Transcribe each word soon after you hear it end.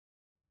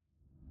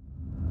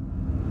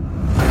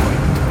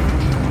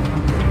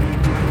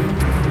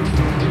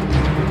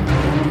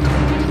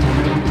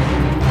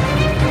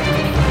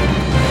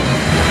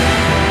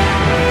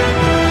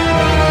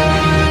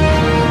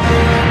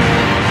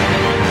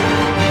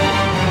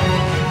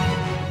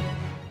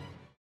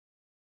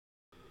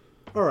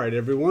All right,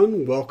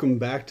 everyone. Welcome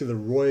back to the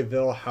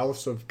Royville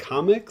House of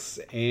Comics,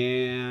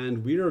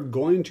 and we are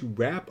going to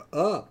wrap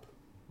up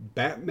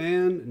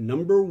Batman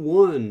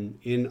 #1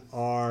 in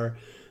our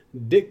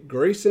Dick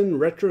Grayson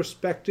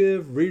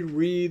retrospective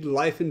reread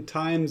Life and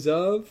Times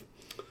of.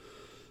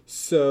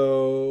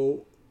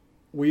 So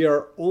we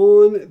are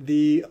on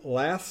the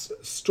last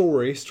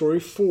story, story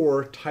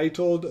 4,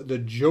 titled The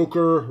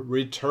Joker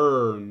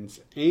Returns,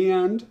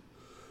 and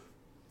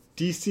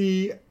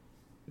DC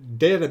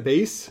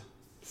Database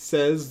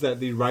says that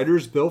the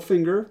writer's Bill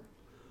Finger,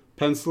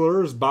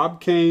 penciler is Bob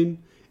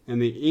Kane,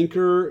 and the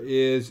inker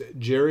is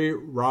Jerry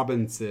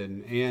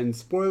Robinson. And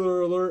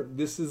spoiler alert,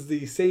 this is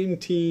the same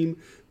team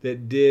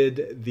that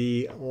did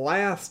the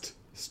last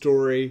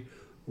story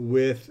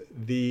with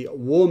the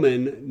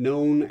woman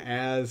known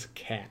as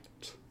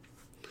Cat.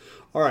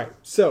 All right,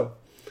 so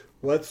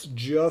let's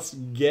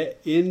just get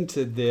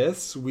into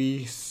this.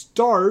 We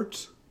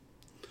start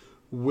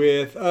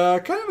with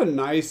kind of a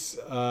nice,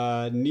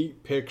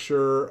 neat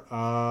picture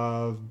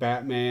of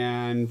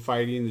Batman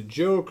fighting the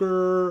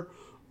Joker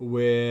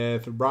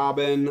with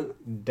Robin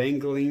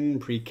dangling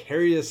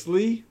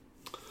precariously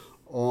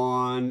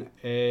on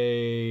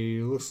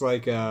looks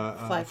like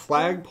a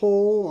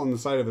flagpole on the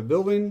side of a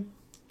building.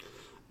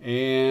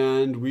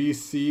 And we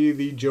see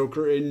the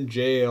Joker in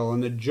jail.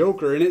 And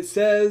it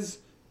says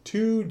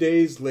 2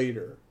 days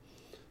later.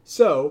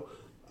 So,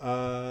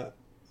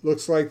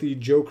 looks like the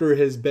Joker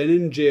has been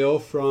in jail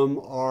from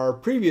our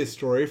previous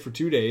story for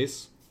 2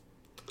 days.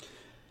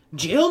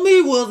 Jail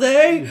me, will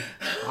they?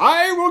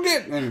 I will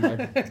get...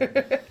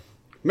 Anyway.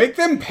 Make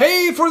them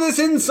pay for this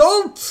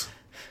insult!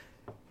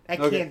 I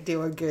can't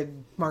do a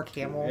good Mark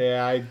Hamill.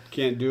 Yeah, I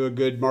can't do a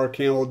good Mark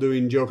Hamill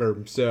doing Joker,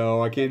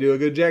 so I can't do a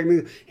good Jack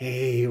Nicholson.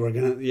 Hey, we're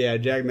gonna... Yeah,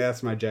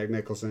 that's my Jack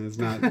Nicholson. It's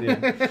not...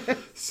 Yeah.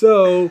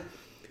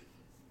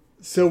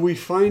 So we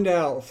find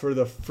out for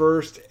the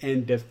first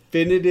and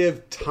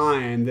definitive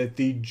time that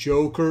the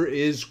Joker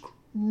is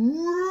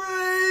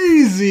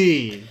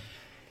crazy.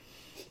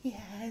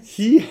 Yes.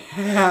 He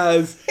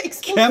has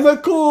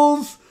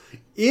chemicals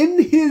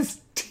in his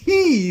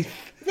teeth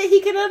that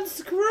he can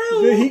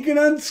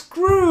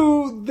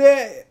unscrew.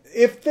 That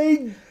if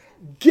they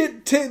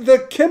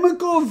the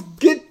chemicals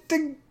get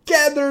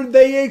together,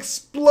 they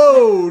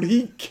explode.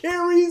 He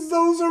carries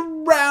those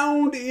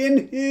around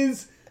in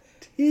his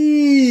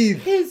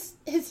teeth.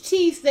 His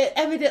teeth that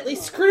evidently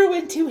screw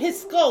into his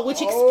skull,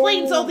 which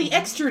explains all the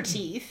extra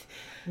teeth.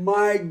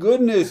 My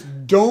goodness,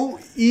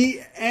 don't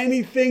eat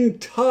anything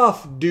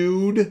tough,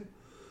 dude.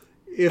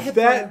 If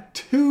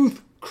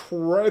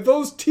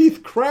those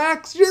teeth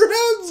cracks, your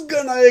head's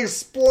gonna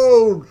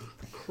explode.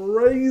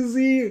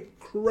 Crazy.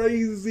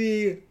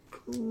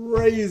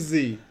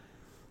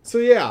 So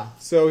yeah,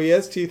 he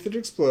has teeth that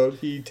explode.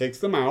 He takes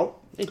them out.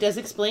 It does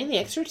explain the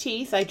extra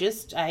teeth.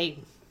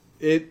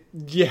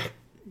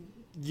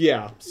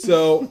 Yeah,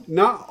 so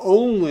not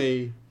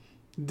only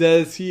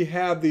does he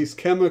have these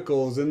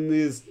chemicals in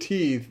his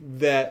teeth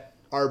that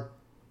are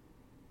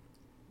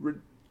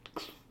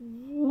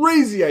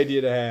crazy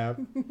idea to have,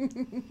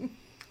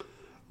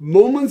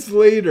 moments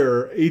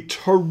later, a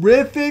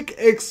terrific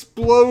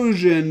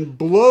explosion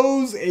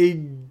blows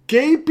a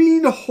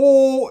gaping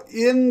hole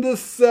in the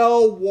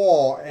cell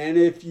wall. And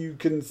if you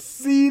can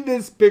see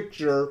this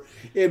picture,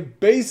 it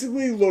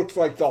basically looks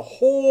like the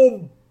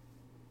whole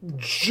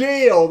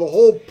jail, the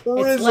whole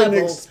prison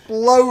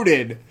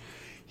exploded.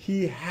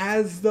 He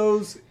has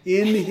those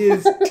in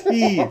his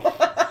teeth.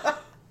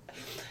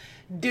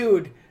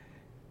 Dude,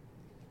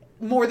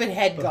 more than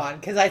head gone,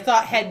 because I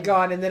thought head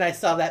gone and then I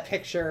saw that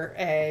picture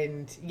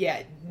and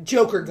yeah,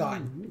 Joker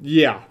gone.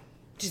 Yeah.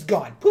 Just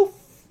gone. Poof.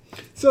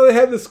 So they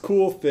have this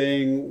cool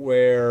thing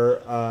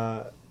where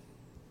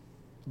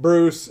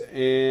Bruce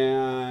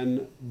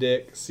and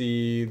Dick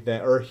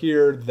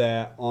hear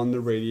that on the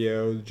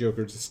radio the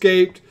Joker's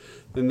escaped.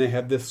 Then they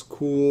have this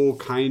cool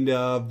kind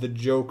of the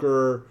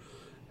Joker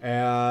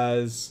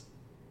as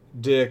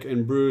Dick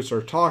and Bruce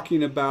are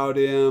talking about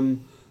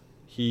him.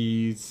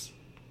 He's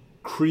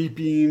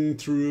creeping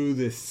through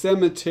the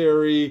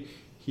cemetery.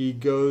 He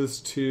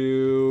goes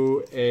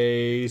to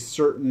a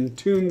certain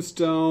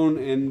tombstone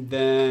and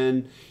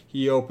then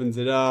he opens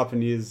it up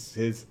and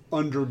his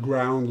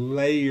underground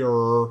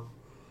lair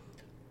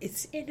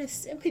is in a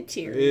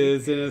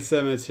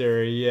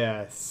cemetery.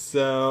 Yes.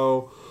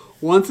 So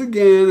once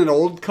again, an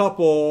old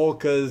couple,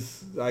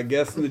 because I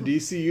guess in the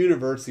DC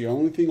universe, the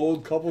only thing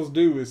old couples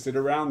do is sit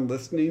around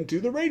listening to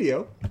the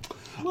radio.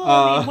 Well,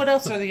 I mean, what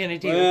else are they going to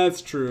do?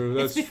 That's true.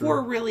 It's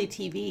before really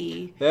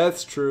TV.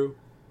 That's true.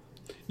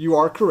 You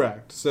are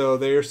correct. So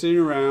they are sitting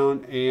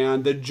around,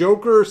 and the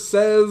Joker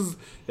says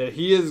that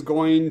he is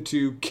going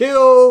to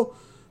kill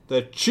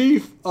the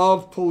chief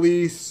of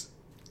police,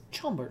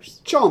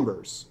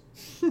 Chalmers.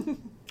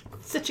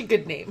 Such a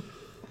good name.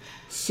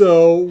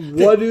 So,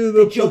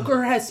 the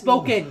Joker has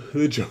spoken.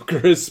 The Joker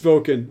has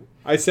spoken.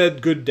 I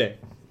said good day.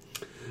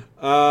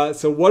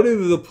 So what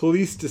do the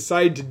police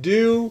decide to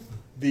do?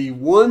 The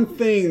one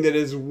thing that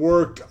has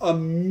worked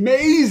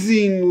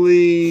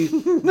amazingly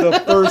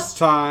the first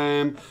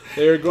time.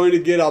 They're going to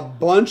get a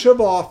bunch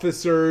of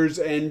officers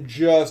and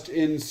just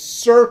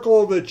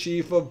encircle the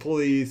chief of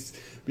police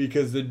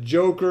because the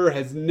Joker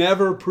has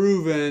never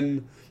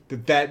proven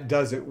that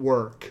doesn't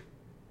work.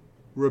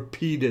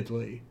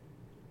 Repeatedly.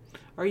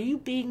 Are you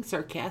being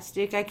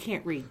sarcastic? I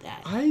can't read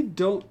that. I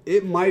don't...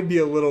 It might be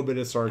a little bit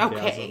of sarcasm.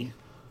 Okay.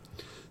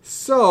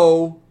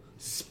 So,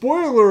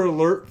 spoiler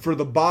alert for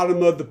the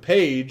bottom of the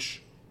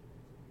page.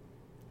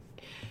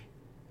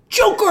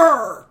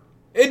 Joker!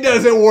 It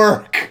doesn't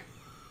work.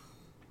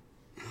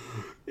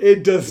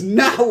 It does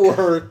not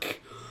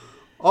work.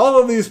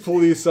 All of these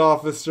police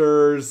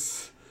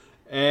officers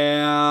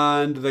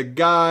and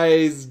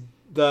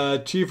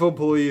the chief of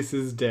police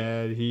is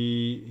dead.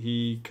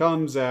 He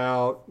comes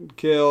out,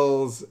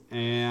 kills,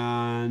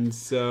 and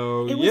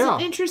so, It was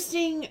an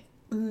interesting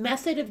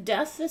method of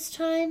death this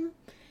time.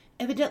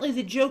 Evidently,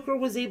 the Joker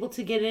was able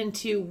to get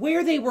into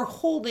where they were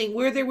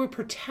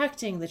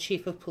protecting the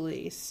chief of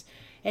police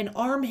and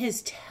arm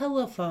his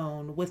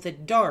telephone with a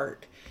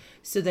dart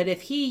so that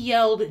if he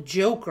yelled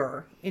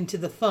Joker into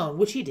the phone,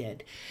 which he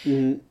did,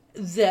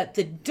 that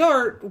the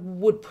dart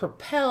would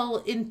propel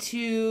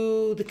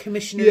into the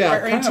commissioner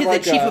or into the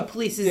chief of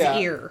police's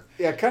ear.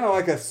 Yeah, kind of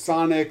like a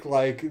sonic,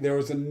 like there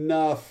was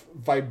enough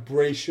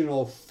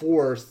vibrational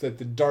force that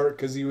the dart,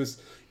 because he was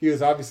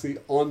obviously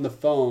on the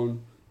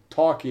phone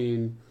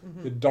talking,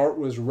 the dart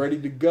was ready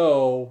to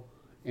go,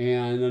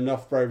 and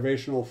enough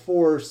vibrational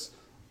force,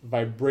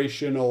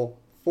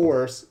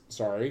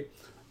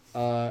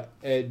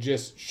 it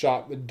just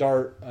shot the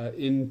dart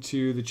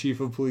into the chief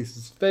of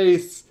police's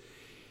face.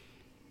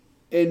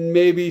 And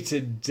maybe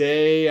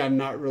today, I'm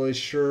not really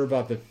sure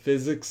about the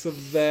physics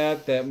of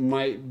that. That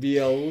might be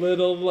a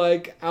little,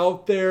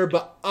 out there.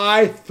 But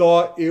I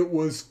thought it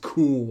was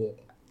cool.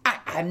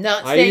 I'm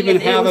not saying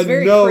it was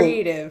very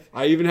creative.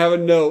 I even have a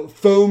note.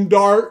 Foam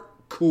dart,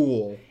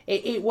 cool.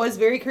 It was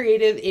very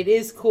creative. It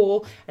is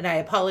cool. And I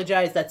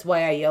apologize. That's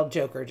why I yelled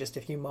Joker just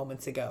a few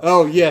moments ago.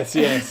 Oh, yes.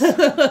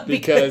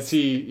 because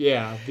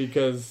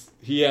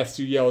he has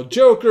to yell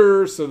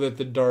Joker so that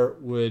the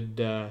dart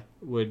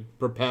would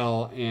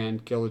propel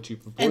and kill the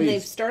chief of police. And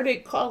they've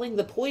started calling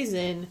the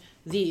poison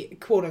the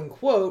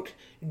quote-unquote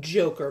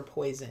Joker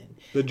poison.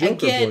 The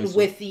Joker poison.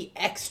 With the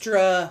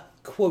extra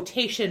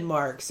quotation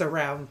marks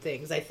around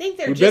things. I think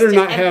they're we just better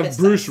not have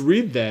Bruce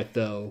read that,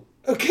 though.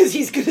 Because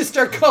he's going to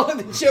start calling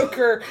the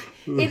Joker,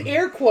 in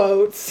air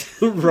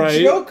quotes,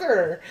 right.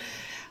 Joker.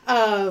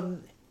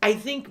 I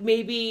think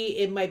maybe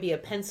it might be a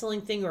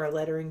penciling thing or a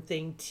lettering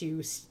thing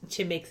to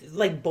make,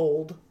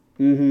 bold.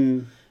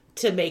 Mm-hmm.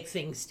 To make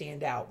things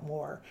stand out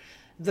more.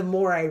 The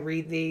more I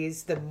read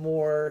these, the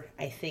more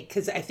I think...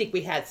 Because I think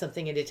we had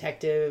something in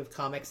Detective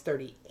Comics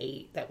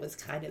 38 that was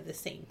kind of the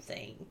same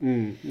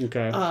thing.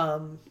 Okay.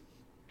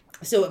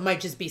 So it might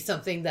just be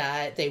something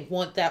that they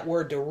want that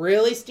word to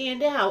really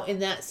stand out in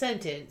that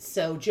sentence.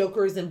 So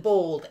Joker is in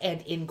bold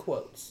and in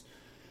quotes.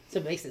 So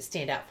it makes it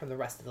stand out from the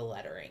rest of the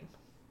lettering.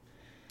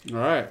 All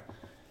right.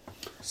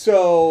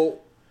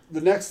 So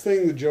the next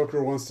thing the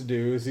Joker wants to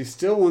do is he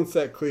still wants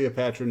that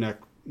Cleopatra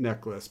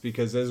necklace,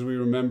 because as we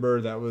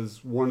remember, that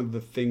was one of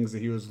the things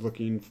that he was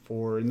looking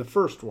for in the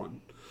first one.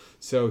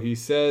 So he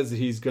says that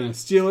he's going to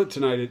steal it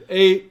tonight at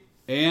 8,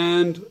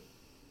 and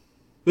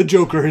the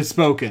Joker has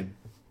spoken.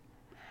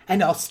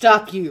 And I'll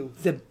stop you.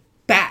 The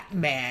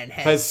Batman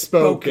has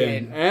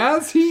spoken.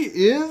 As he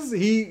is,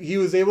 he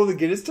was able to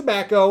get his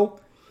tobacco.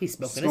 He's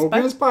smoking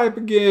his pipe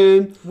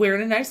again.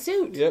 Wearing a nice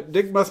suit. Yep,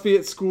 Dick must be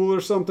at school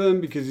or something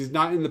because he's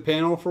not in the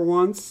panel for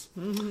once.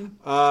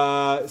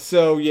 Mm-hmm.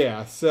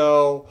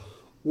 So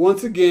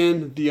once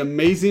again, the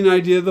amazing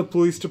idea the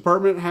police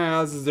department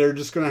has is they're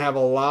just going to have a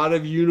lot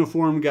of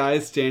uniformed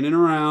guys standing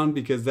around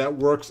because that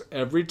works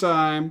every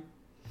time.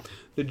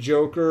 The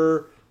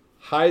Joker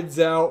hides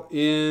out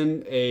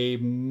in a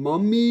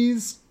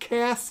mummy's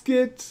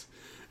casket,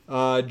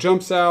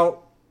 jumps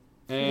out,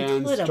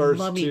 and starts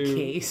mummy to...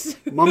 case.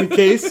 Mummy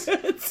case?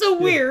 It's so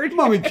weird.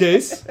 Mummy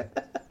case.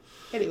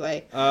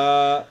 Anyway.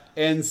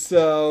 And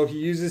so he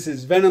uses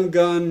his venom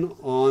gun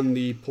on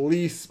the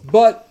police,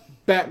 but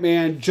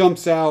Batman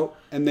jumps out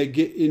and they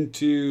get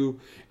into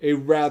a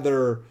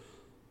rather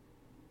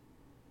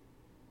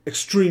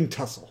extreme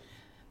tussle.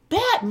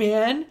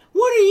 Batman,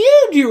 what are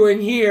you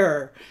doing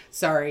here?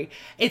 Sorry.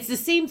 It's the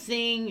same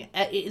thing.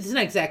 It's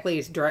not exactly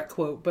a direct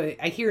quote, but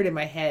I hear it in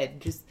my head.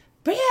 Just,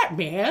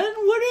 Batman,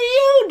 what are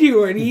you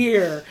doing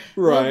here?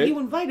 Right. Well, you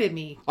invited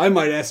me. I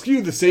might ask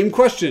you the same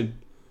question.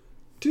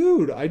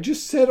 Dude, I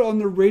just said on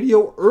the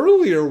radio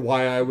earlier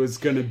why I was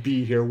going to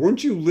be here.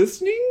 Weren't you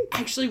listening?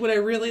 Actually, what I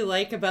really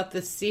like about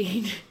this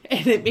scene,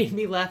 and it made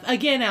me laugh,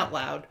 again out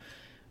loud,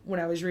 when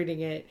I was reading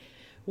it,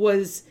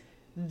 was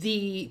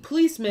the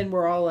policemen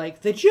were all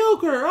like, the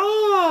Joker,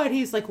 oh! And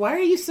he's like, why are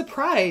you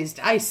surprised?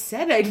 I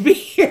said I'd be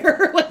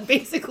here.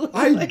 Basically.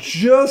 I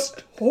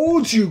just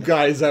told you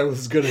guys I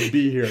was going to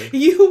be here.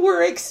 You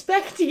were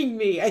expecting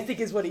me, I think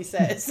is what he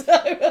says.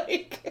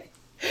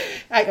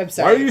 I'm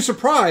sorry. Why are you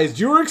surprised?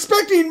 You were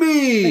expecting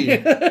me!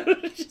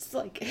 Just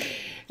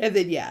and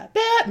then,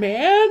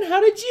 Batman,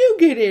 how did you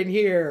get in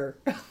here?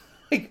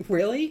 Like,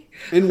 really?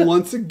 And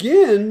once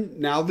again,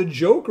 now the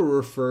Joker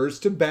refers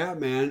to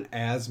Batman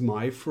as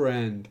my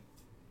friend.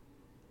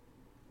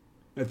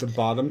 At the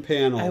bottom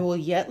panel. I will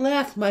yet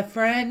laugh, my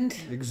friend.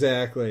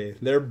 Exactly.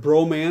 Their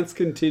bromance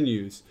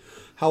continues.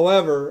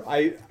 However,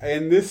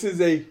 and this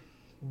is a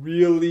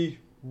really,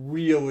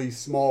 really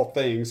small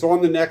thing. So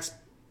on the next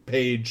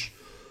page,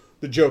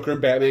 the Joker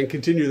and Batman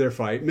continue their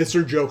fight.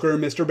 Mr. Joker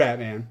and Mr.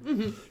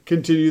 Batman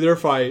continue their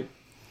fight.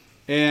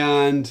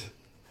 And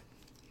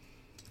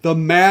the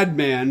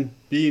Madman,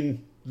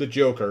 being the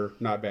Joker,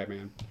 not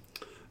Batman,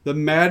 the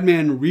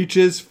Madman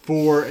reaches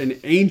for an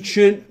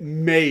ancient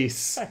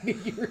mace. I knew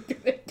you were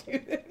going to do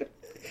that.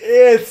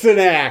 It's an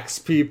axe,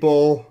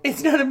 people.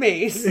 It's not a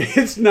mace.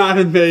 It's not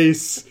a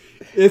mace.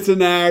 It's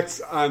an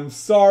axe. I'm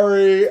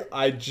sorry.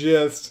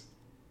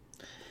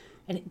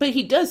 But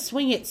he does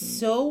swing it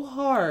so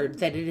hard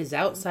that it is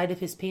outside of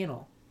his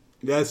panel.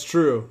 That's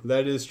true.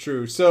 That is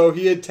true. So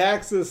he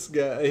attacks this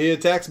guy. He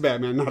attacks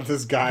Batman, not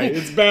this guy.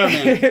 It's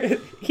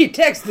Batman. He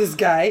attacks this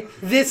guy.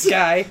 This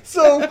guy.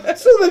 So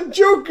the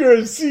Joker,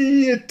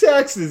 he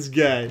attacks this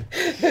guy.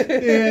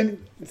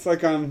 And it's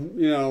like I'm,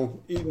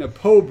 eating a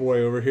po'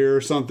 boy over here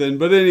or something.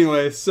 But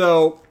anyway,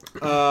 so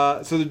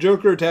the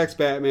Joker attacks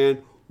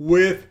Batman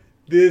with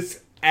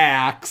this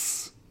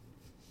axe.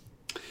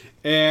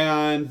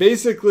 And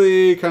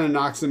basically kind of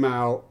knocks him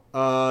out.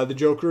 The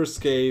Joker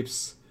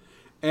escapes.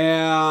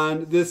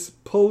 And this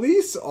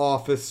police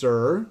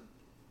officer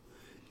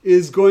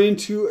is going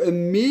to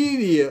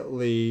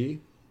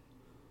immediately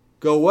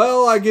go,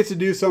 well, I get to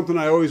do something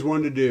I always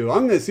wanted to do.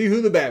 I'm going to see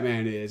who the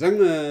Batman is. I'm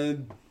going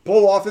to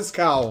pull off his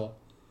cowl.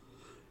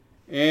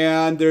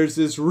 And there's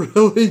this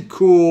really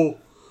cool,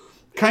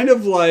 kind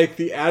of like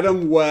the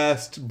Adam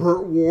West,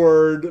 Burt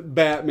Ward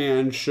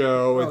Batman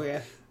show. Oh,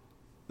 yeah.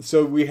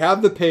 So we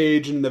have the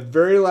page, and the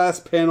very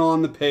last panel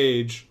on the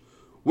page,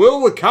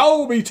 will the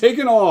cowl be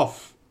taken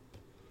off?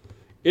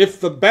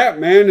 If the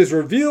Batman is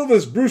revealed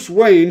as Bruce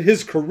Wayne,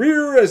 his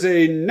career as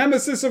a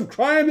nemesis of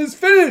crime is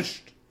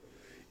finished.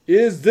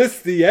 Is this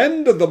the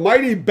end of the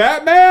mighty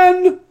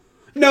Batman?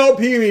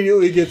 Nope, he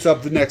immediately gets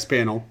up the next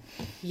panel.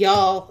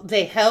 Y'all,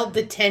 they held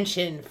the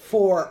tension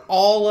for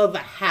all of a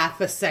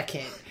half a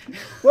second.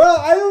 Well,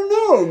 I don't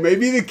know.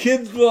 Maybe the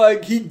kid's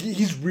like,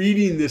 he's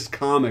reading this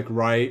comic,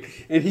 right?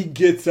 And he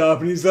gets up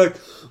and he's like,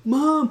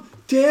 Mom,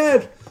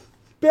 Dad,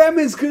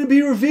 Batman's going to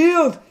be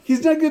revealed.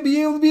 He's not going to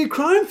be able to be a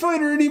crime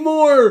fighter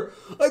anymore.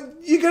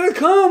 You got to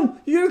come.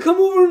 You got to come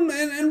over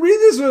and read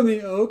this with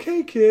me.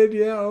 Okay, kid.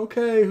 Yeah,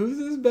 okay. Who's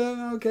this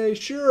Batman? Okay,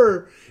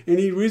 sure. And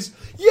he reads,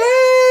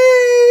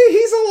 yay!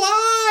 He's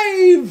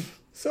alive!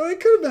 So it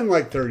could have been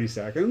like 30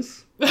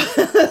 seconds.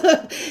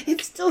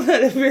 It's still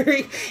not a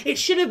very... It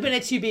should have been a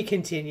to be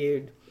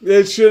continued.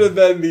 It should have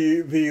been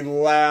the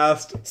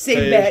last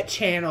Save that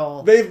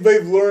channel. They've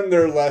learned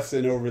their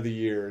lesson over the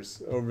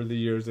years. Over the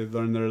years, they've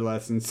learned their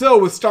lesson. So,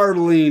 with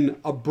startling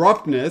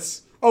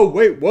abruptness... Oh,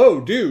 wait,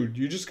 whoa, dude,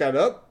 you just got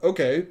up?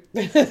 Okay.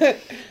 The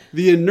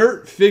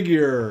inert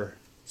figure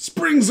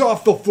springs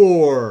off the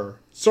floor.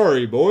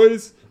 Sorry,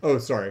 boys. Oh,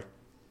 sorry.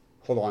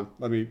 Hold on.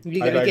 You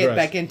gotta get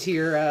back into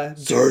your...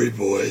 Sorry,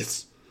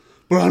 boys.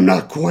 But I'm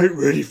not quite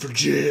ready for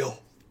jail.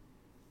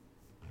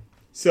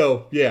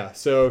 So, yeah.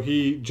 So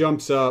he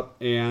jumps up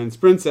and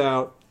sprints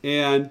out.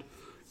 And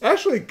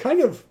actually, kind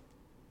of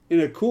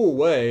in a cool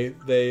way,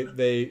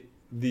 the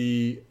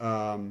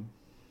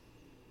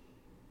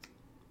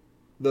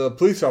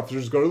police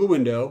officers go to the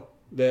window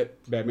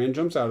that Batman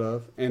jumps out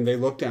of, and they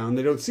look down.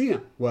 They don't see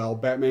him. Well,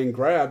 Batman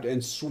grabbed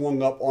and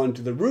swung up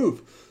onto the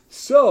roof.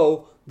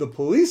 So the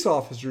police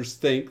officers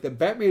think that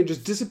Batman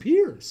just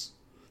disappears.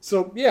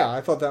 So, yeah,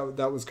 I thought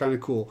that was kind of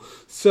cool.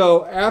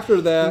 So,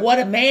 after that... What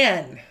a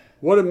man!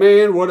 What a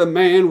man, what a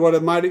man, what a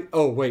mighty...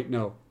 Oh, wait,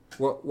 no.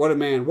 What a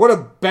man. What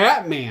a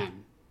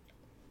Batman!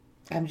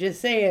 I'm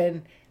just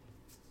saying,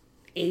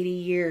 80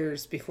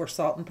 years before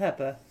Salt and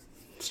Pepper.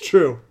 It's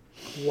true.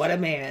 What a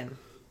man.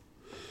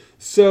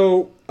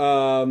 So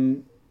a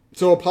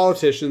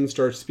politician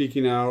starts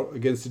speaking out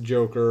against the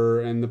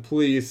Joker and the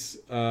police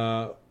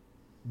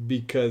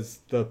because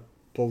the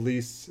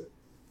police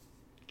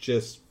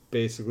just...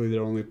 Basically,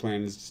 their only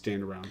plan is to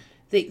stand around.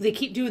 They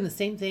keep doing the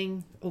same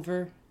thing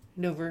over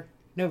and over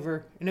and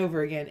over and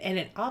over again, and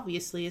it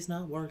obviously is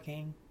not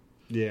working.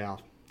 Yeah.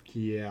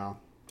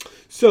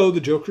 So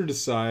the Joker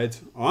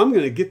decides, I'm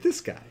going to get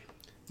this guy.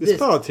 This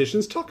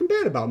politician's talking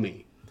bad about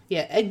me.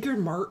 Yeah, Edgar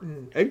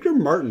Martin. I'm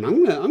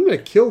gonna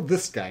kill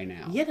this guy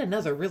now. Yet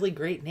another really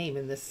great name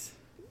in this.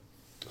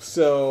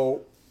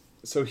 So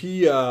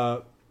he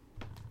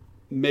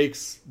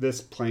makes this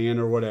plan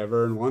or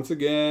whatever, and once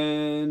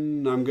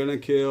again, I'm gonna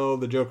kill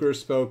the Joker.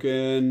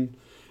 Spoken.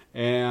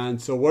 And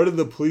so what did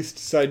the police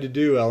decide to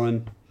do,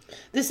 Ellen?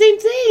 The same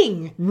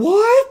thing.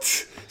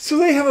 What? So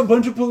they have a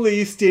bunch of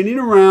police standing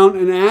around,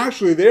 and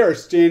actually they are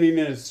standing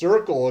in a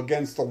circle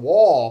against the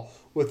wall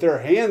with their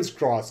hands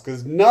crossed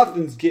because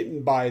nothing's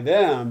getting by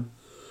them.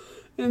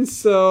 And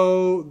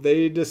so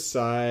they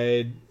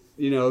decide,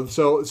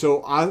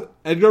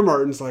 Edgar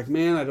Martin's like,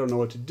 man, I don't know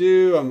what to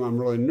do. I'm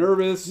really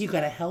nervous. You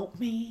gotta help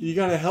me. You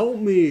gotta help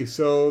me.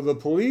 So the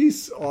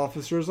police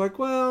officer's like,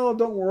 well,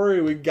 don't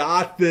worry, we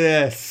got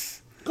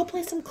this. Go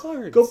play some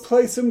cards. Go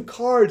play some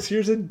cards.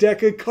 Here's a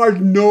deck of cards.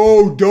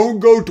 No, don't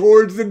go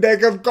towards the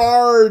deck of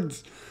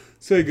cards.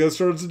 So he goes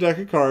towards the deck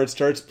of cards,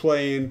 starts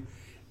playing.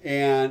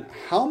 And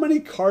how many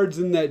cards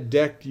in that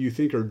deck do you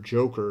think are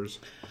jokers?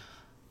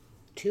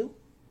 2?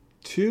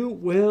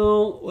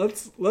 Well,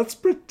 let's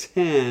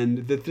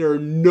pretend that there are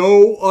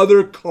no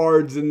other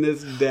cards in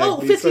this deck. Oh,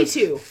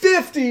 52.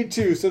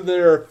 52. So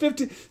there are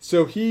 50.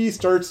 So he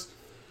starts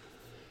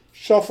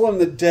shuffling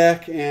the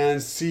deck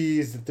and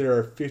sees that there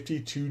are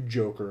 52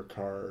 Joker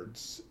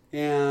cards.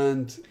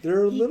 And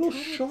they're a little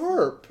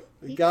sharp.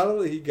 He got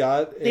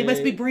They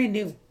must be brand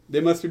new. They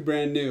must be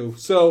brand new.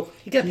 So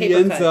he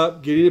ends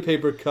up getting a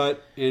paper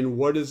cut. And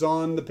what is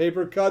on the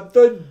paper cut?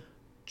 The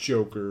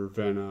Joker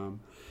Venom.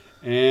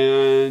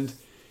 And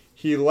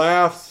he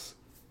laughs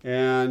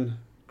and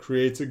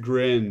creates a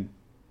grin.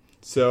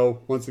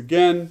 So once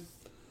again,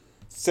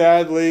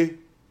 sadly,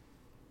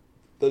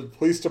 the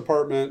police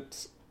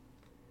department's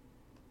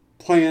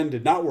plan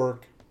did not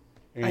work.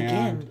 And,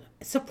 again,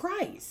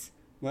 surprise.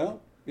 Well,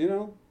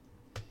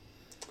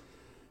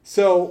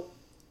 So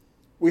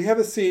we have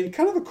a scene,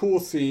 kind of a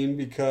cool scene,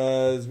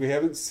 because we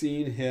haven't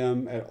seen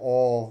him at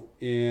all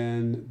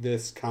in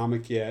this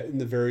comic yet, in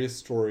the various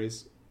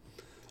stories.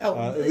 Oh,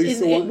 at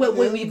least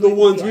the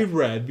ones we've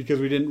read,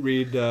 because we didn't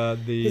read the.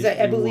 Because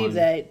I believe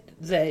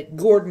that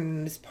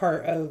Gordon is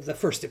part of the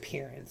first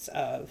appearance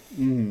of.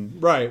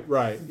 Right.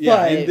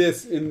 Yeah, but in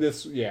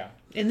this, yeah.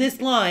 In this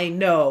line,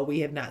 no, we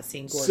have not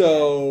seen Gordon.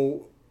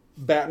 So,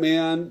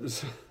 Batman,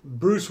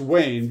 Bruce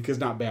Wayne, because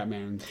not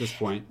Batman at this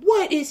point.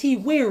 What is he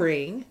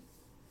wearing?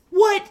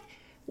 What?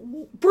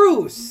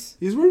 Bruce.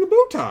 He's wearing a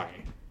bow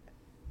tie.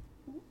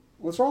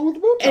 What's wrong with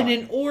the bow tie? And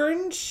an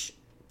orange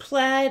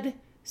plaid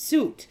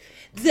suit.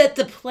 That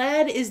the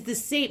plaid is the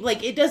same.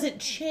 Like, it doesn't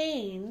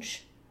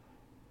change.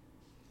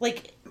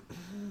 Like,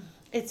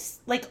 it's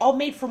like all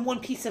made from one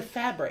piece of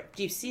fabric.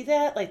 Do you see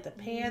that? Like the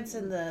pants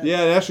and the...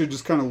 Yeah, it actually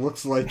just kind of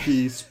looks like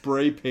he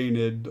spray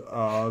painted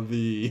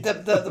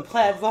the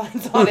plaid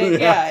lines on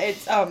it. Yeah,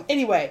 it's...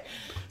 Anyway.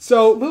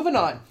 So... Moving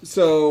on.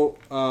 So,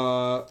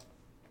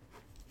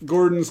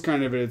 Gordon's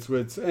kind of at its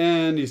wit's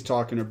end. He's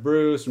talking to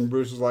Bruce, and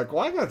Bruce is like,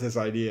 well, I got this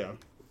idea.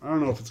 I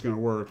don't know if it's going to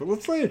work, but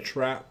let's lay a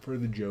trap for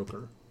the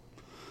Joker.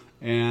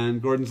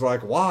 And Gordon's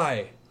like,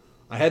 why?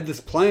 I had this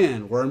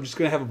plan where I'm just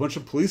going to have a bunch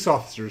of police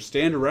officers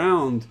stand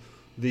around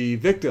the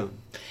victim.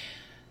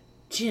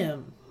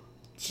 Jim,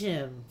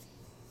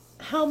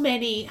 how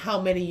many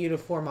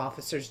uniform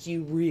officers do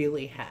you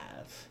really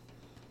have?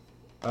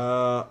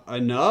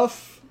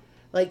 Enough?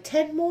 Like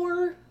 10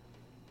 more?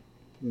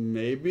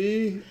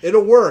 Maybe.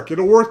 It'll work.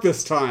 It'll work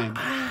this time.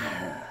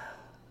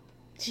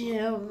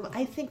 Jim,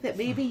 I think that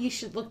maybe you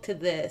should look to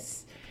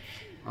this.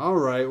 All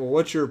right. Well,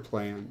 what's your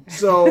plan?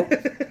 So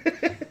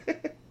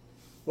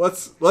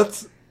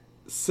let's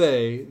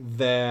say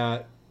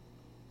that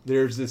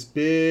there's this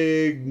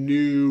big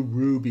new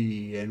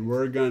ruby, and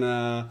we'll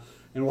have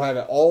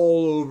it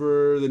all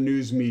over the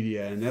news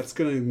media, and that's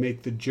gonna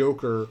make the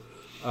Joker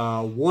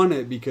want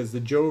it, because the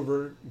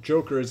Joker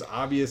is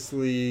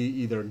obviously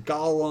either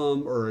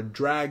Gollum or a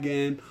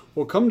dragon.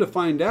 Well, come to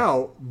find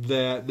out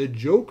that the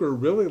Joker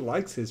really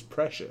likes his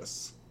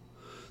precious,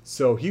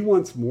 so he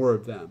wants more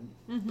of them.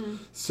 Mm-hmm.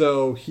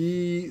 So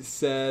he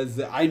says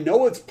that I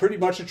know it's pretty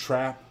much a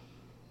trap,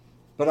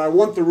 but I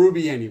want the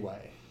ruby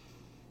anyway.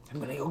 I'm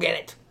gonna go get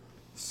it.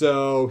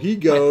 So he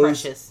goes. My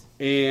precious.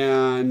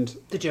 And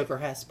the Joker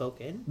has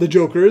spoken. The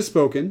Joker has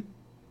spoken.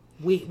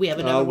 We have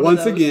another one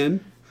once of those.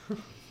 again.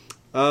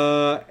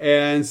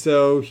 And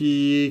so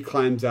he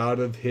climbs out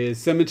of his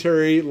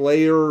cemetery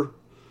lair,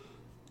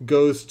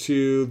 goes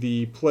to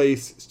the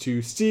place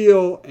to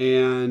steal,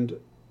 and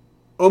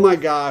oh my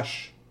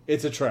gosh,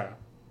 it's a trap.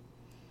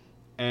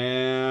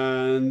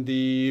 And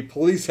the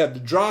police have the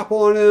drop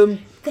on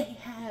him. They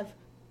have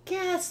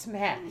gas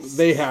masks.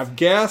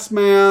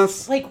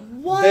 Like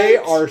what? They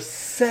are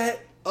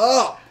set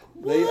up.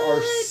 What? They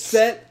are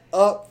set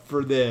up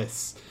for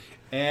this.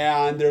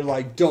 And they're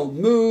like, don't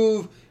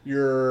move.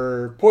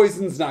 Your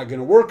poison's not going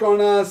to work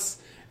on us.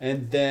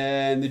 And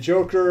then the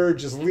Joker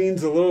just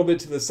leans a little bit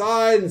to the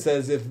side and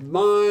says, if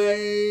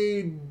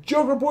my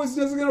Joker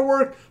poison isn't going to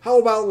work, how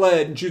about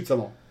lead? And shoots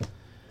them all.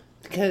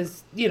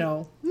 Because,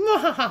 if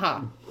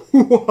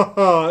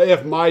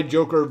my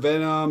Joker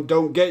venom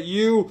don't get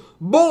you,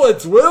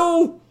 bullets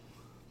will.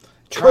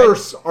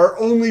 Curse our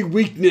only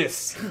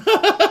weakness.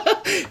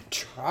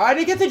 Try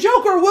to get the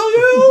Joker, will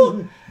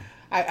you?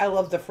 I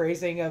love the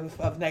phrasing of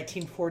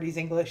 1940s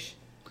English.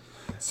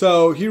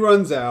 So he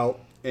runs out,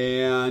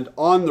 and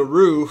on the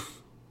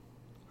roof,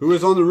 who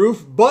is on the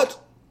roof but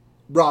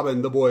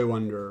Robin, the Boy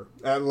Wonder.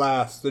 At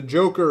last, the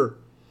Joker,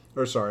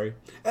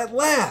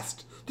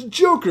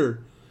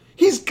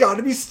 he's got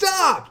to be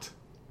stopped.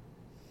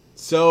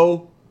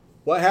 So,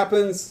 what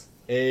happens?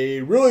 A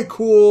really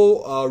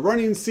cool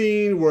running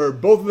scene where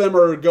both of them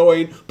are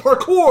going,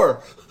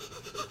 parkour!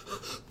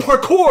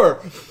 parkour!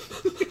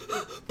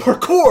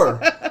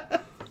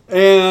 Parkour!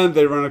 And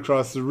they run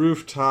across the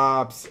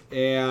rooftops,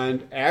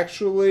 and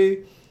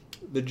actually,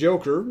 the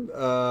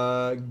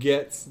Joker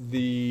gets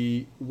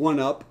the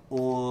one-up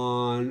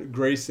on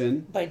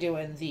Grayson. By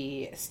doing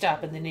the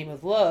stop in the name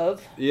of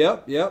love.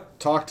 Yep.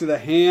 Talk to the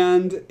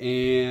hand,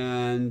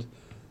 and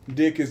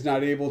Dick is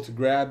not able to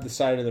grab the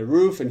side of the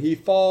roof, and he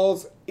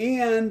falls.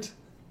 And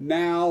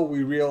now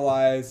we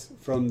realize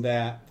from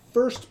that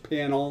first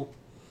panel,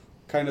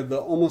 kind of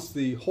almost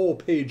the whole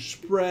page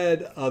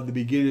spread of the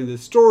beginning of the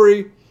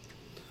story,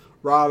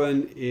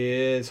 Robin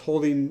is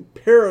holding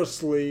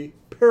perilously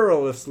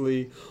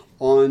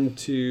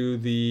onto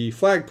the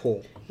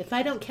flagpole. If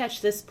I don't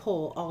catch this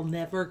pole, I'll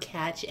never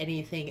catch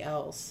anything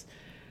else.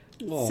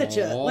 Aww. Such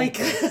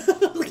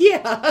a,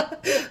 yeah.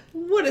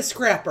 What a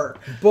scrapper.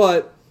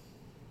 What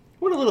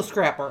a little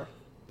scrapper.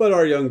 But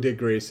our young Dick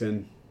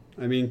Grayson,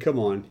 I mean, come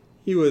on.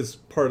 He was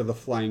part of the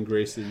Flying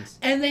Graysons.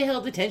 And they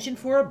held the tension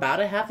for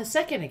about a half a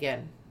second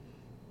again.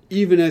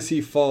 Even as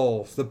he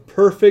falls, the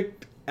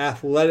perfect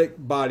athletic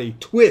body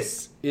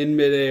twists in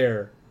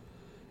midair.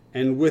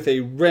 And with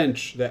a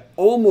wrench that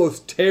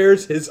almost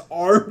tears his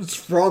arms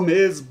from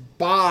his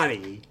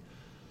body.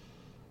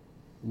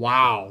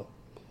 Wow.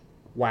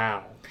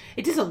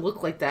 It doesn't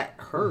look like that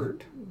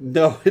hurt.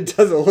 No, it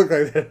doesn't look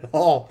like that at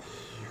all.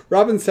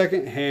 Robin's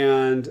second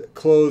hand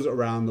closed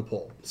around the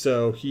pole.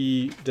 So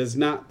he does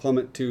not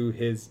plummet to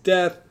his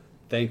death,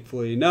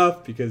 thankfully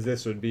enough, because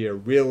this would be a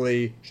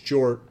really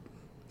short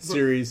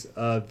series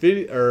of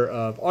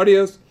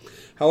audios.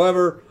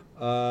 However,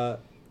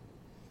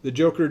 the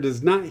Joker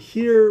does not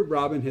hear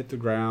Robin hit the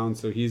ground,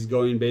 so he's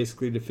going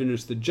basically to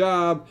finish the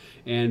job,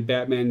 and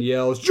Batman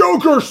yells,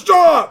 "Joker,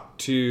 stop!"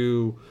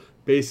 to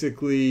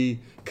basically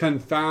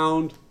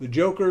confound the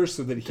Joker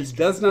so that he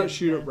does not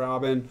shoot at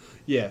Robin.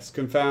 Yes,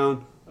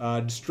 confound,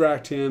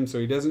 distract him so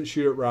he doesn't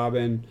shoot at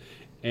Robin.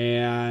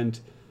 And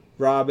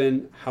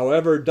Robin,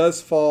 however,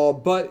 does fall,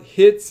 but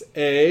hits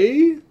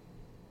a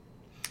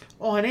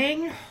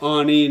awning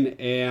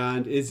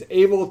and is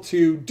able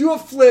to do a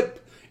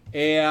flip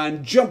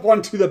and jump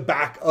onto the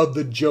back of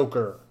the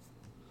Joker.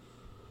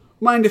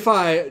 Mind if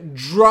I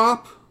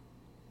drop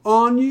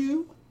on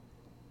you?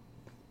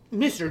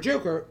 Mr.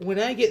 Joker, when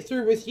I get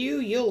through with you,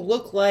 you'll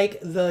look like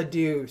the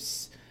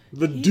deuce.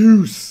 The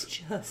deuce.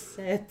 Just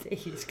said that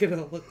he's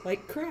gonna look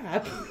like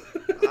crap.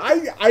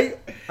 I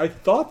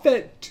thought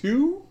that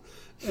too,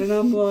 and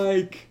I'm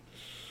like,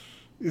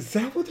 is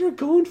that what they're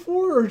going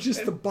for, or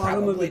just the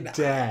bottom Probably of the not.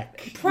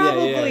 deck?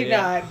 Probably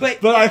not.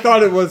 But I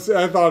thought it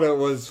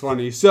was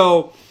funny.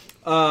 So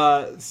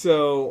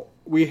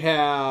we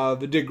have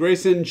the Dick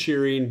Grayson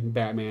cheering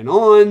Batman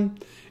on,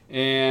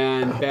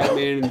 and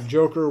Batman and the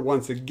Joker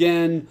once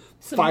again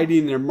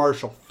fighting their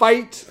martial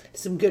fight.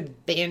 Some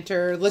good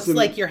banter. Looks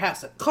like your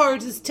house of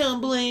cards is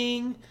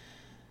tumbling.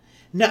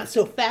 Not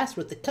so fast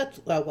with the cut.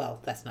 Well,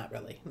 that's not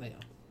really.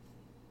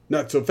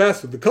 Not so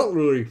fast with the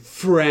cutlery,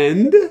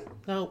 friend.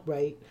 Oh,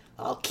 right.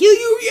 I'll kill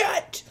you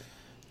yet.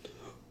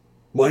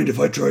 Mind if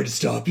I try to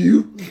stop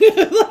you?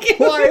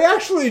 Well, I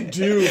actually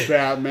do,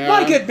 Batman.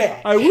 Not a good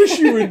man. I wish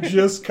you would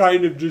just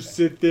kind of just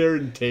sit there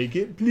and take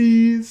it,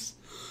 please.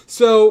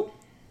 So,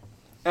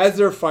 as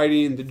they're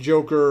fighting, the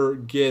Joker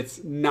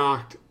gets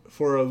knocked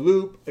for a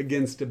loop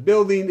against a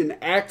building and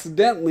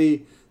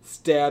accidentally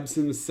stabs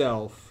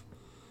himself.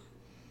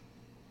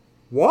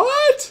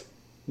 What?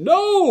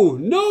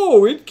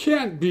 No, it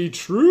can't be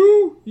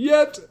true.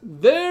 Yet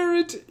there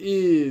it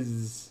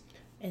is.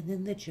 And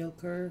then the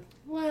Joker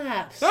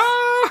laughs. The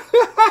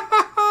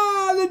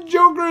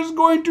Joker is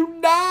going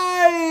to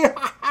die.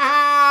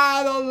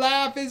 The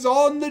laugh is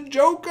on the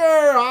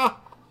Joker.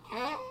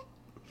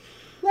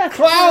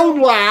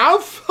 Clown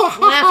laugh.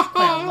 Laugh,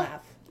 clown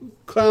laugh.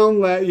 Clown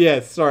laugh.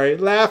 Yes, sorry.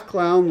 Laugh,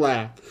 clown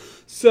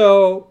laugh.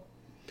 So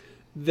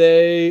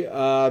they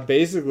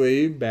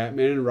basically,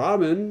 Batman and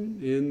Robin,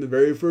 in the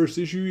very first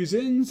issue he's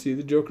in, see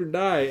the Joker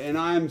die. And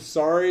I'm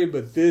sorry,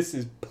 but this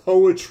is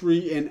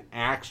poetry in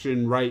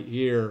action right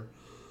here.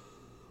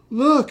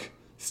 Look,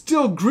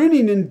 still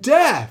grinning in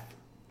death,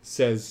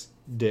 says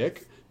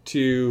Dick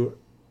to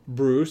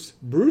Bruce.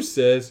 Bruce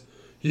says,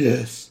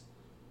 yes,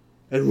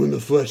 and when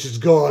the flesh is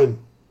gone,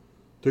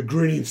 the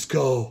grinning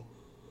skull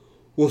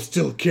will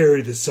still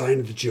carry the sign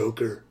of the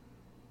Joker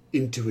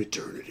into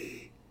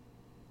eternity.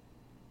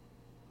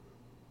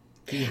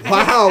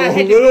 Wow,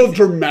 a little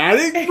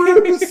dramatic,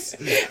 Bruce.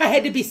 I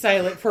had to be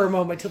silent for a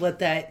moment to let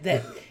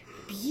that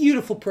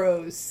beautiful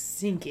prose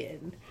sink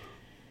in.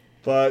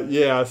 But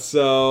yeah,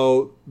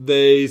 so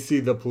they see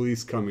the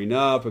police coming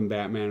up, and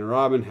Batman and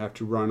Robin have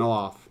to run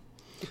off.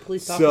 The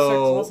police officer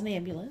calls an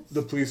ambulance.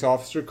 The police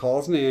officer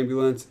calls an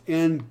ambulance,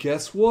 and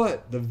guess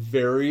what? The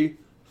very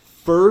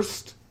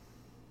first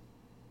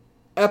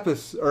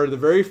episode, or the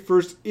very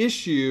first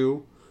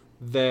issue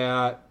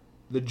that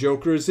the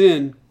Joker is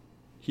in,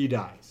 he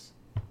dies.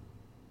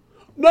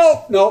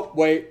 No,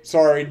 wait,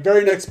 sorry.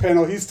 Very next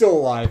panel, he's still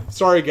alive.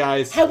 Sorry,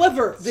 guys.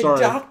 However, the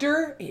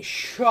doctor is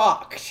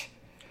shocked.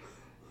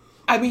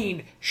 I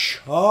mean,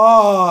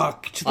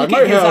 shocked. Look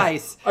at his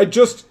eyes.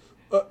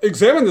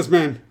 examine this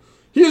man.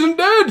 He isn't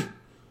dead.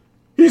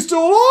 He's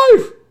still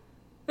alive.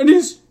 And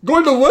he's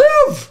going to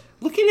live.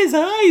 Look at his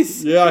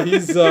eyes. Yeah, he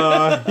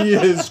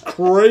is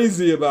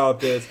crazy about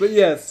this. But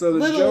yes, so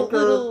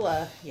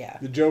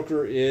the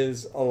Joker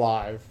is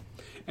alive.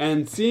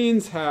 And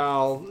seeing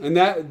how, and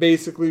that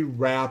basically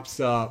wraps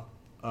up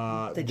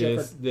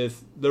the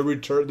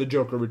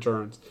Joker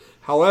returns.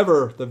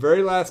 However, the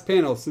very last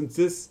panel,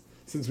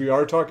 since we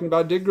are talking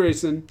about Dick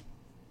Grayson,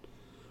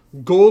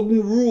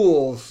 golden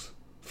rules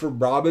for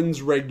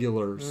Robin's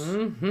regulars.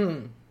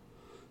 Mm-hmm.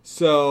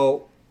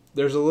 So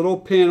there's a little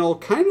panel,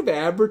 kind of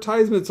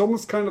advertisement. It's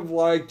almost kind of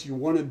like, do you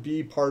want to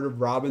be part of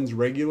Robin's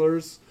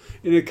regulars?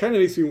 And it kind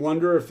of makes me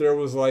wonder if there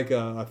was like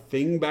a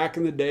thing back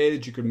in the day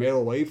that you could mail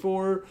away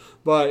for.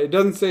 But it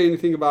doesn't say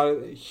anything about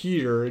it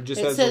here. It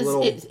just has a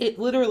little... It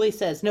literally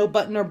says, no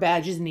button or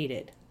badge is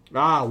needed.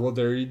 Ah, well,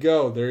 there you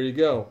go. There you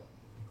go.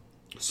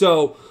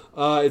 So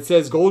it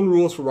says golden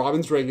rules for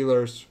Robin's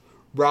regulars.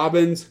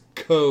 Robin's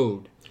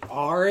code.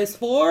 R is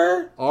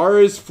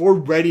for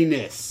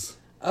readiness.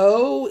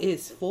 O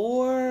is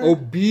for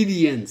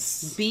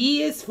obedience.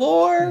 B is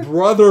for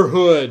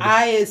brotherhood.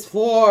 I is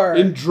for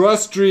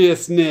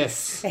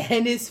industriousness.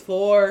 N is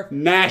for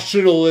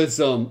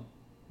nationalism.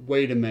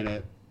 Wait a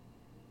minute.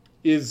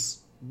 Is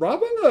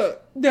Robin a...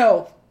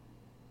 No.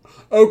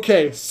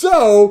 Okay,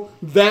 so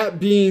that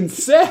being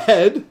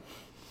said,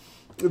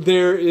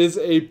 there is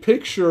a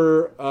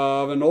picture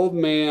of an old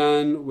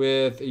man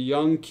with a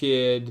young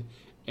kid,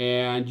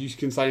 and you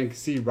can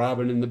see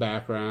Robin in the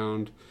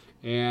background.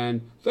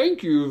 And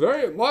thank you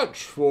very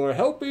much for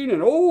helping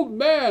an old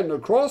man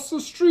across the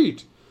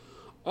street.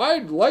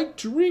 I'd like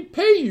to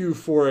repay you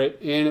for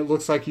it. And it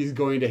looks like he's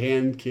going to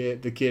hand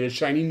the kid a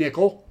shiny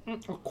nickel. A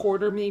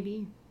quarter,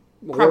 maybe.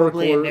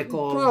 Probably a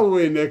nickel.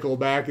 Probably a nickel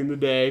back in the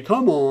day.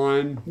 Come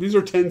on. These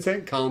are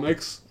 10-cent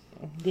comics.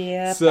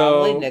 Yeah,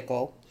 probably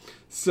nickel.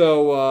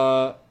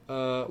 So,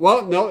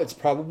 well, no, it's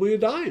probably a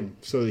dime.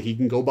 So that he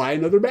can go buy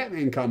another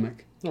Batman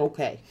comic.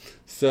 Okay.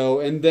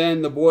 So, and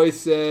then the boy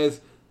says...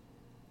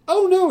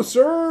 Oh, no,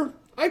 sir.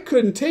 I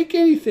couldn't take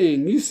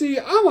anything. You see,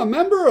 I'm a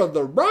member of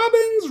the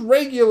Robin's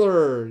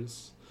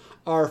Regulars.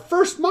 Our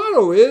first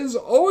motto is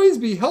always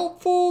be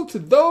helpful to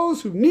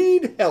those who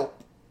need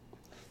help.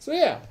 So,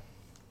 yeah.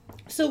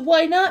 So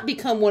why not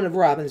become one of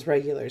Robin's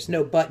Regulars?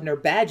 No button or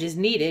badge is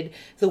needed.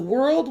 The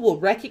world will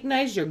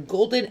recognize your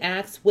golden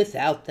acts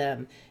without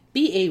them.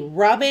 Be a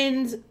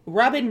Robin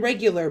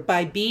Regular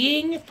by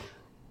being...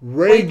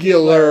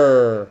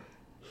 Regular.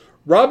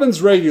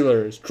 Robin's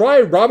Regulars.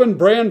 Try Robin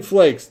brand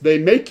flakes. They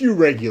make you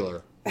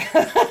regular.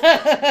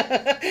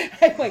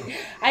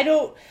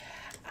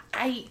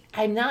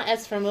 I'm not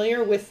as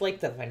familiar with like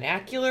the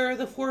vernacular of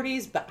the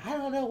 40s, but I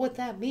don't know what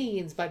that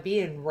means by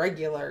being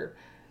regular.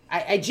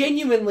 I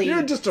genuinely...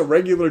 You're just a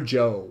regular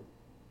Joe.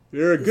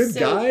 You're a good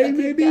guy,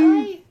 maybe?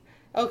 Guy?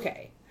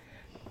 Okay.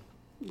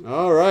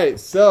 All right,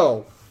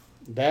 so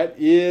that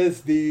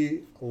is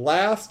the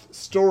last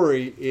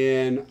story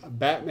in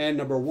Batman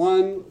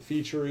 #1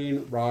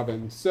 featuring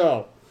Robin.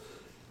 So,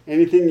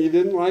 anything you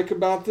didn't like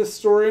about this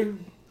story?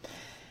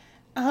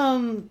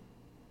 No,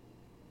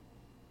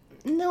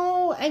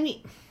 I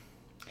mean,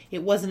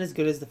 it wasn't as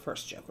good as the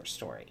first Joker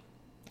story.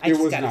 It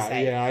was not.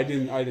 Yeah, I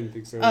didn't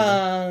think so.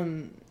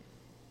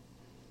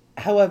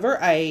 However,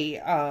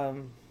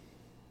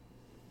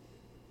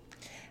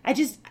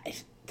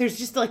 there's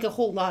just like a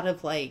whole lot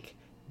of like,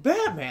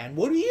 Batman,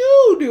 what are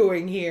you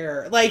doing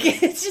here? Like,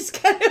 it's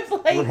just kind of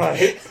like...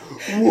 Right.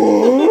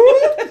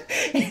 What?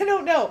 I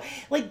don't know.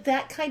 Like,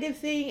 that kind of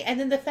thing. And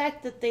then the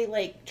fact that they,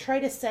 like, try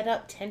to set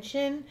up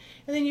tension,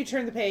 and then you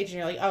turn the page and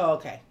you're like, oh,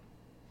 okay.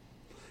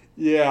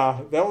 Yeah,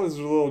 that was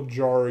a little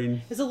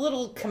jarring. It's a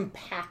little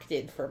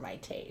compacted for my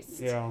taste.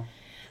 Yeah.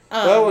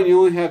 Well, when you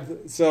only have...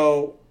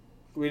 So,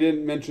 we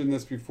didn't mention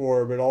this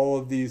before, but all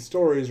of these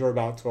stories are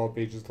about 12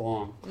 pages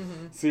long.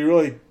 Mm-hmm. So you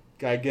really...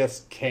 I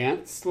guess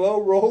can't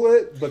slow roll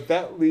it, but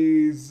that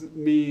leads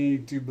me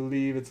to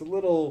believe it's a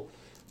little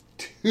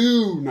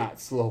too not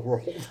slow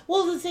rolled.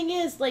 Well, the thing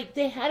is, like,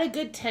 they had a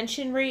good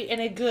tension rate and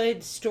a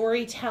good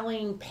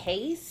storytelling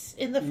pace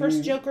in the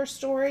first Joker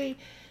story.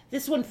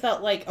 This one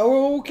felt like,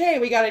 oh, okay,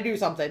 we got to do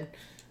something.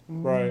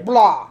 Right.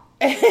 Blah.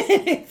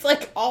 It's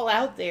like all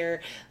out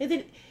there.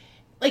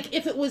 Like,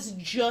 if it was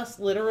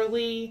just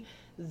literally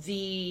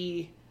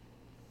the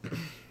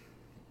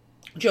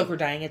Joker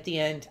dying at the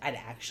end, I'd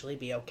actually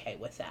be okay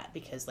with that,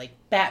 because like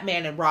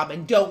Batman and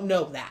Robin don't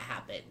know that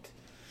happened.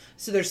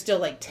 So there's still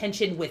like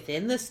tension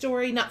within the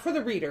story, not for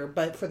the reader,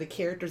 but for the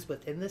characters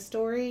within the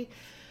story.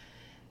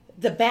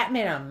 The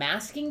Batman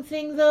unmasking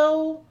thing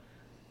though,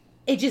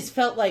 it just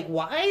felt like,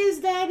 why is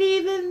that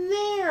even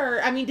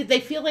there? I mean, did they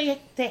feel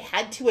like they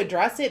had to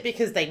address it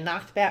because they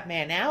knocked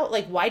Batman out?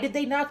 Like, why did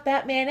they knock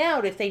Batman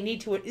out if they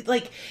need to,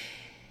 like...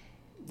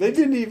 They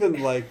didn't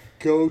even like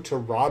go to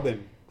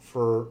Robin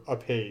for a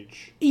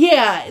page.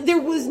 Yeah, there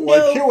was no...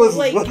 Like, it was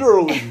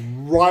literally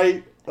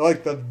right,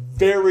 like, the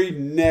very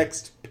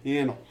next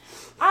panel.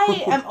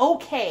 I am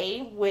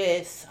okay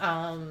with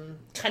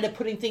kind of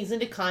putting things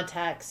into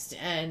context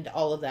and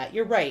all of that.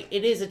 You're right.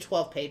 It is a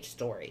 12-page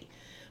story.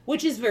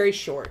 which is very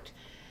short.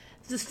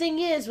 The thing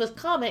is with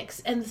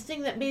comics, and the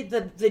thing that made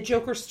the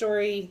Joker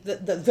story,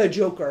 the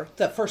Joker,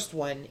 the first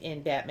one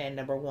in Batman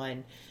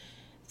 #1,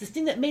 the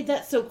thing that made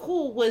that so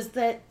cool was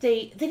that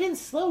they didn't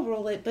slow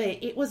roll it, but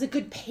it was a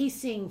good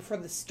pacing for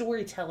the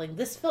storytelling.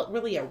 This felt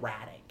really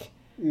erratic.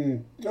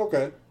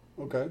 Okay.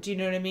 Do you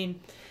know what I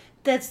mean?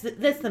 That's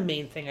the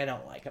main thing I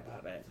don't like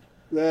about it.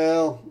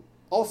 Well,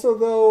 also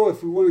though,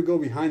 if we want to go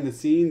behind the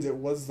scenes, it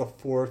was the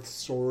 4th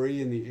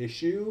story in the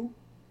issue.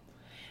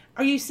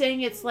 Are you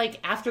saying it's like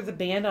after the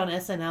band on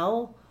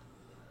SNL?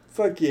 It's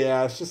like,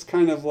 yeah, it's just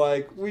kind of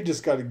like, we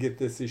just got to get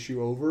this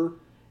issue over.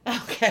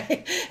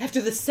 Okay.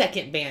 After the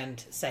second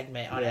band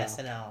segment on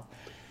SNL.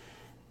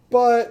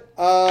 But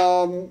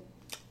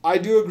I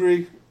do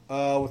agree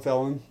with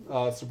Ellen.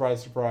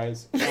 Surprise,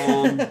 surprise.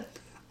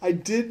 I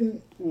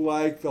didn't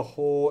like the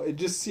whole, it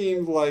just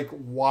seemed like,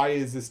 why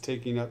is this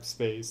taking up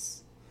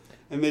space?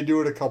 And they do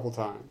it a couple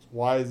times.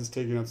 Why is this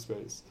taking up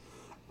space?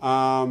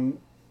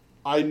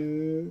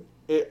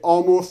 It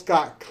almost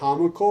got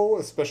comical,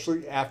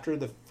 especially after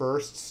the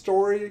first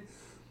story,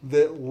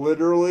 that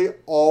literally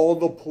all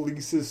the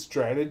police's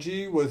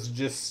strategy was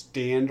just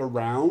stand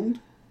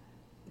around.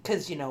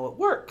 Because, it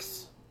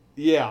works.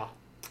 Yeah.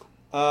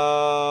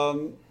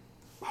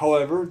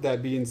 However,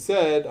 that being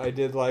said, I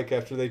did like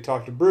after they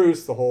talked to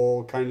Bruce, the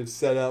whole kind of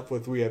setup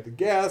with we have the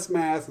gas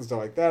mask and stuff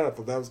like that. I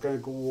thought that was kind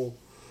of cool.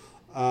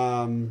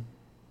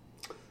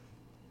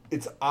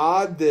 It's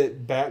odd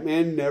that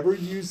Batman never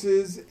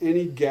uses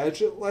any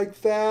gadget like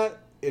that.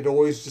 It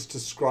always just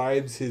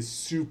describes his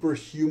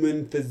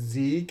superhuman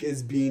physique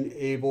as being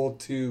able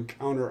to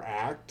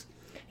counteract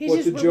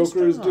what the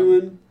Joker is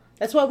doing.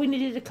 That's why we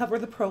needed to cover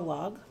the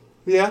prologue.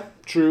 Yeah,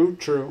 true.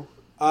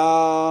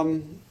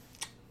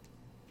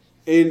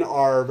 In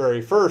our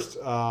very first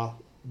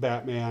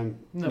Batman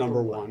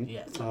number one.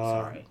 Yes, I'm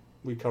sorry.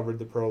 We covered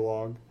the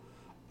prologue.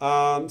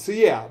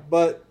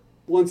 But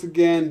once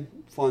again,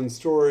 fun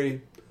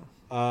story.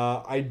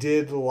 I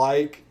did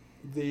like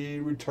the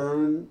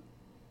return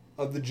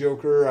of the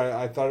Joker.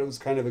 I thought it was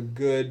kind of a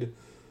good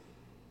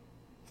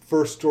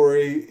first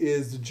story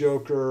is the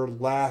Joker,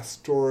 last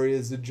story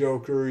is the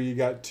Joker. You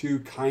got two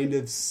kind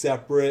of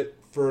separate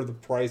for the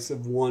price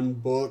of one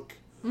book.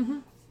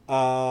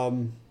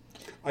 Mm-hmm.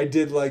 I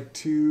did like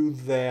too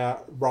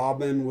that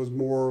Robin was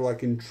more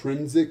like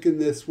intrinsic in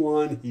this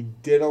one. He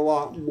did a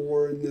lot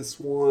more in this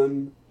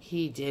one.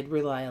 He did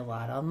rely a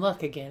lot on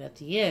luck again at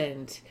the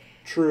end.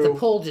 True. The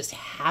pole just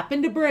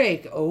happened to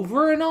break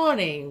over an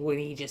awning when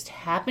he just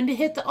happened to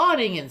hit the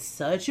awning in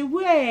such a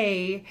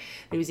way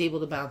that he was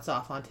able to bounce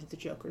off onto the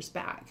Joker's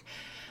back.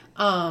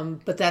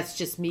 But that's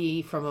just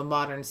me from a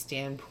modern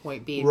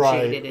standpoint being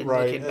jaded and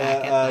looking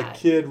back at that. A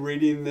kid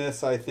reading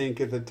this, I think,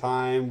 at the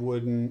time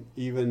wouldn't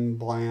even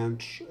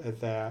blanch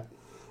at that.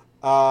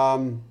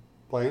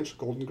 Blanche?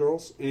 Golden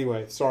Girls?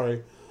 Anyway,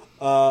 sorry.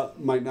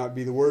 Might not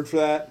be the word for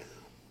that.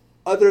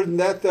 Other than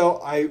that, though,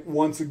 I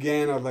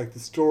like the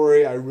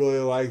story. I really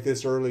like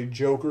this early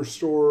Joker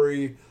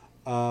story.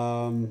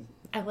 I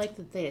like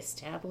that they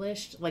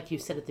established, like you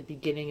said at the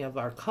beginning of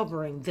our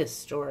covering this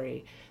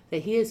story,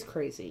 that he is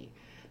crazy.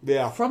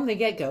 Yeah. From the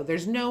get-go.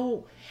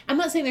 I'm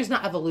not saying there's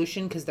not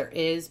evolution, because there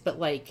is, but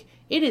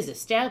it is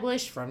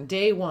established from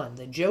day one.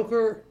 The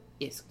Joker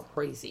is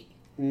crazy.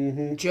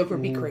 Mm-hmm. Joker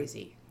be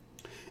crazy.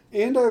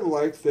 And I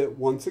like that,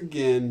 once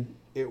again,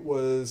 it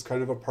was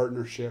kind of a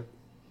partnership.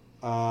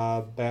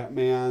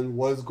 Batman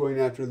was going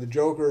after the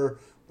Joker,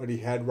 but he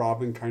had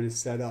Robin kind of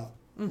set up.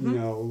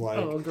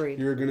 Mm-hmm. Agreed.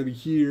 You're going to be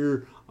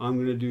here, I'm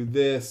going to do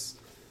this.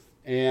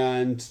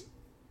 And,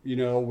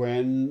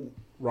 when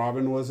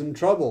Robin was in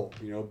trouble,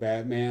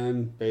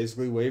 Batman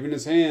basically waving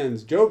his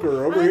hands,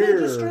 Joker, over here.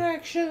 I'm a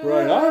distraction.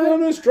 Right,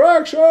 I'm a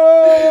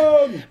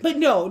distraction. But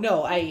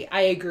no,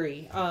 I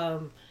agree.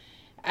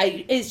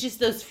 It's just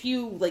those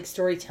few,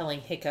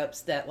 storytelling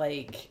hiccups that,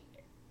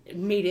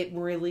 made it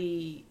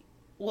really...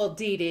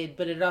 dated,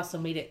 but it also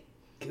made it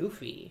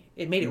goofy.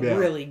 It made it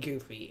really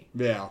goofy.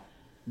 Yeah.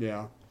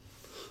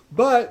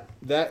 But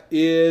that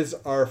is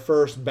our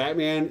first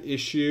Batman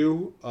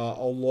issue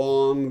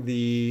along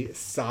the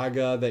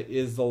saga that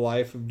is the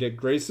life of Dick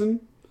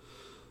Grayson.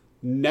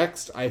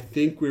 Next, I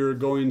think we were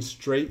going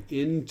straight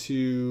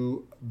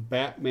into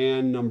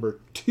Batman number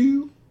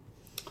 2.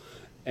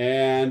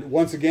 And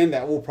once again,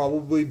 that will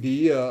probably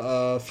be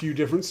a few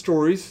different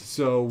stories.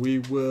 So we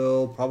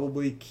will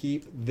probably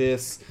keep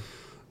this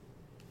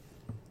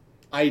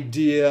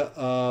idea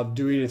of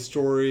doing a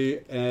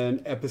story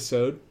an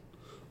episode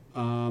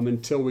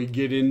until we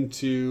get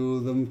into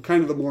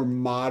the more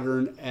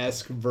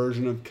modern-esque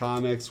version of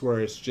comics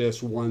where it's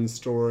just one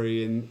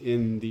story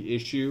in the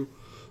issue.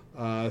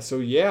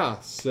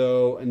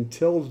 So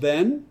until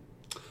then,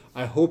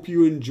 I hope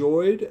you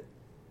enjoyed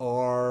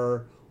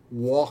our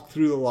walk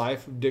through the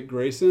life of Dick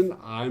Grayson.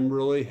 I'm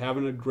really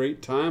having a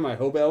great time. I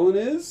hope Ellen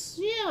is.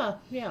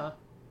 Yeah.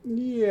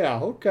 Yeah,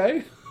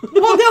 okay.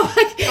 Well, no,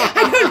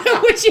 I don't know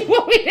what you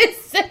want me to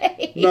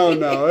say.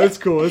 No, it's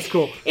cool. It's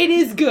cool. It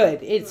is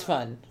good. It's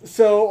fun.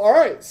 So, all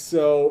right.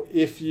 So,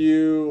 if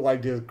you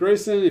like Dick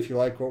Grayson, if you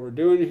like what we're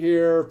doing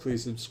here,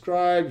 please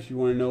subscribe. If you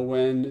want to know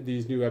when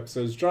these new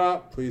episodes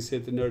drop, please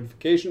hit the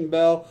notification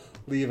bell.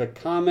 Leave a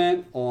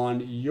comment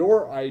on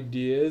your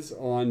ideas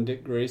on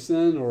Dick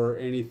Grayson or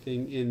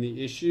anything in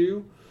the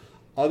issue.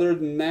 Other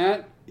than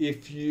that,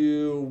 if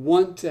you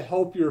want to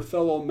help your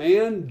fellow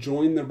man,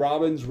 join the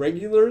Robbins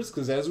Regulars,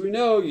 because as we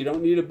know, you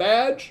don't need a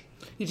badge.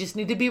 You just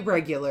need to be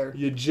regular.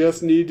 You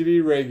just need to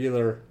be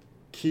regular.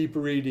 Keep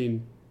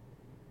reading.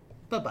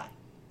 Bye-bye.